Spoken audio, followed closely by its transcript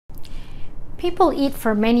People eat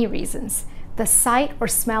for many reasons. The sight or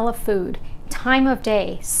smell of food, time of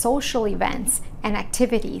day, social events and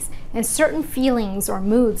activities, and certain feelings or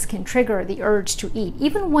moods can trigger the urge to eat,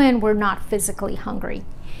 even when we're not physically hungry.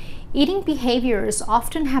 Eating behaviors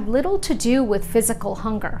often have little to do with physical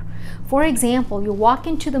hunger. For example, you walk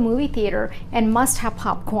into the movie theater and must have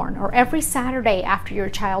popcorn, or every Saturday after your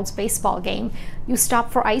child's baseball game, you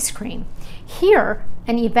stop for ice cream. Here,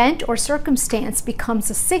 an event or circumstance becomes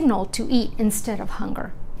a signal to eat instead of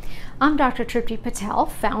hunger. I'm Dr. Tripti Patel,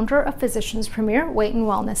 founder of Physicians Premier Weight and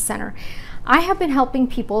Wellness Center. I have been helping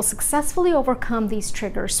people successfully overcome these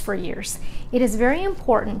triggers for years. It is very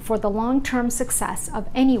important for the long-term success of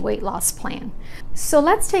any weight loss plan. So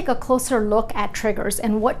let's take a closer look at triggers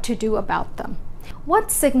and what to do about them. What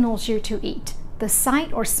signals you to eat? The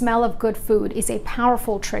sight or smell of good food is a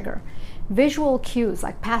powerful trigger. Visual cues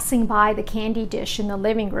like passing by the candy dish in the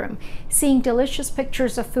living room, seeing delicious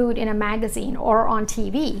pictures of food in a magazine or on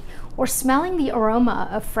TV, or smelling the aroma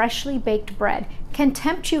of freshly baked bread can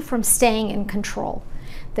tempt you from staying in control.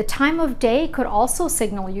 The time of day could also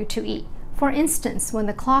signal you to eat. For instance, when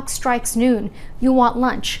the clock strikes noon, you want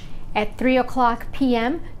lunch. At 3:00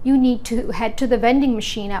 p.m., you need to head to the vending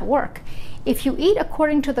machine at work. If you eat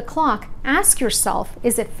according to the clock, ask yourself,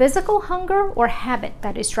 is it physical hunger or habit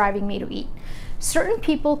that is driving me to eat? Certain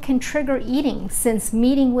people can trigger eating since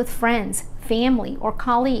meeting with friends, family, or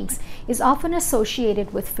colleagues is often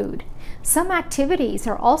associated with food. Some activities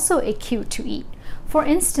are also a cue to eat. For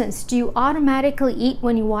instance, do you automatically eat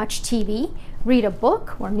when you watch TV, read a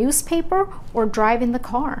book or newspaper, or drive in the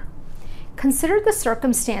car? Consider the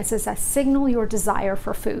circumstances that signal your desire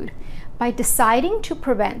for food. By deciding to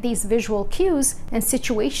prevent these visual cues and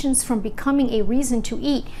situations from becoming a reason to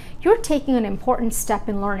eat, you're taking an important step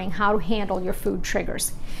in learning how to handle your food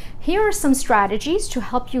triggers. Here are some strategies to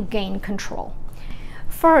help you gain control.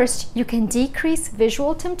 First, you can decrease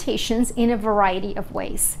visual temptations in a variety of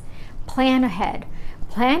ways. Plan ahead.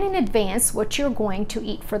 Plan in advance what you're going to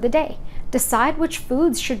eat for the day. Decide which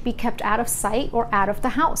foods should be kept out of sight or out of the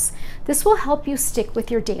house. This will help you stick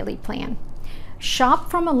with your daily plan. Shop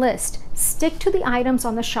from a list. Stick to the items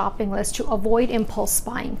on the shopping list to avoid impulse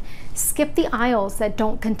buying. Skip the aisles that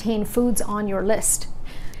don't contain foods on your list.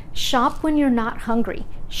 Shop when you're not hungry.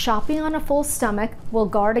 Shopping on a full stomach will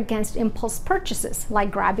guard against impulse purchases, like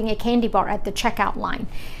grabbing a candy bar at the checkout line,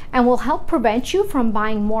 and will help prevent you from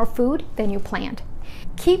buying more food than you planned.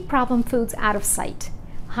 Keep problem foods out of sight.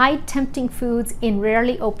 Hide tempting foods in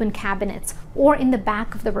rarely open cabinets or in the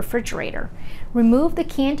back of the refrigerator. Remove the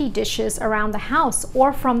candy dishes around the house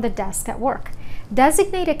or from the desk at work.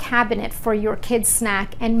 Designate a cabinet for your kids'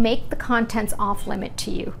 snack and make the contents off-limit to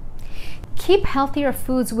you. Keep healthier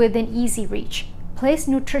foods within easy reach. Place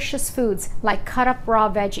nutritious foods like cut-up raw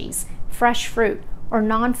veggies, fresh fruit, or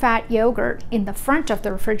non-fat yogurt in the front of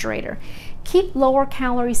the refrigerator. Keep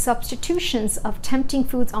lower-calorie substitutions of tempting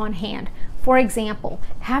foods on hand. For example,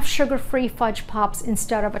 have sugar-free fudge pops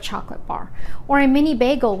instead of a chocolate bar, or a mini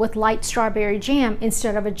bagel with light strawberry jam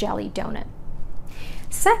instead of a jelly donut.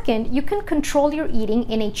 Second, you can control your eating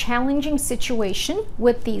in a challenging situation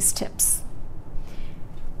with these tips.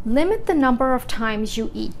 Limit the number of times you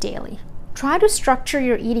eat daily. Try to structure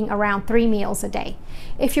your eating around 3 meals a day.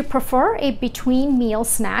 If you prefer a between-meal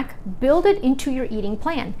snack, build it into your eating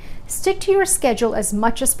plan. Stick to your schedule as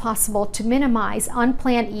much as possible to minimize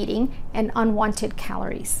unplanned eating and unwanted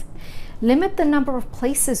calories. Limit the number of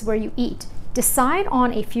places where you eat. Decide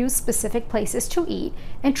on a few specific places to eat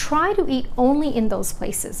and try to eat only in those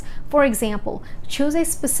places. For example, choose a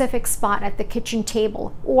specific spot at the kitchen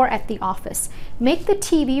table or at the office. Make the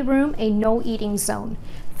TV room a no-eating zone.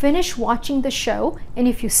 Finish watching the show, and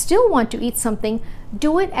if you still want to eat something,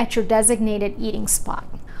 do it at your designated eating spot.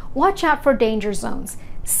 Watch out for danger zones.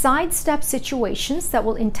 Sidestep situations that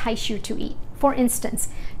will entice you to eat. For instance,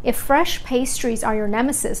 if fresh pastries are your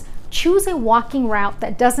nemesis, choose a walking route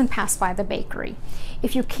that doesn't pass by the bakery.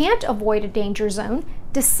 If you can't avoid a danger zone,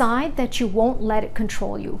 decide that you won't let it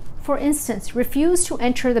control you. For instance, refuse to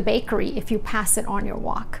enter the bakery if you pass it on your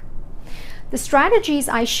walk. The strategies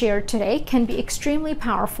I shared today can be extremely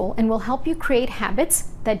powerful and will help you create habits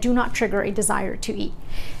that do not trigger a desire to eat.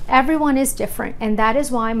 Everyone is different, and that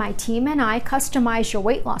is why my team and I customize your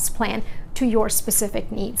weight loss plan to your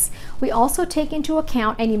specific needs. We also take into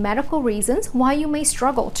account any medical reasons why you may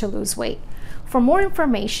struggle to lose weight. For more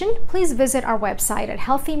information, please visit our website at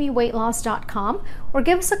healthymeweightloss.com or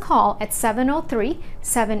give us a call at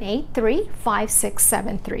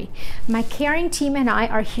 703-783-5673. My caring team and I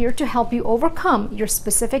are here to help you overcome your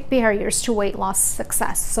specific barriers to weight loss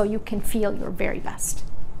success so you can feel your very best.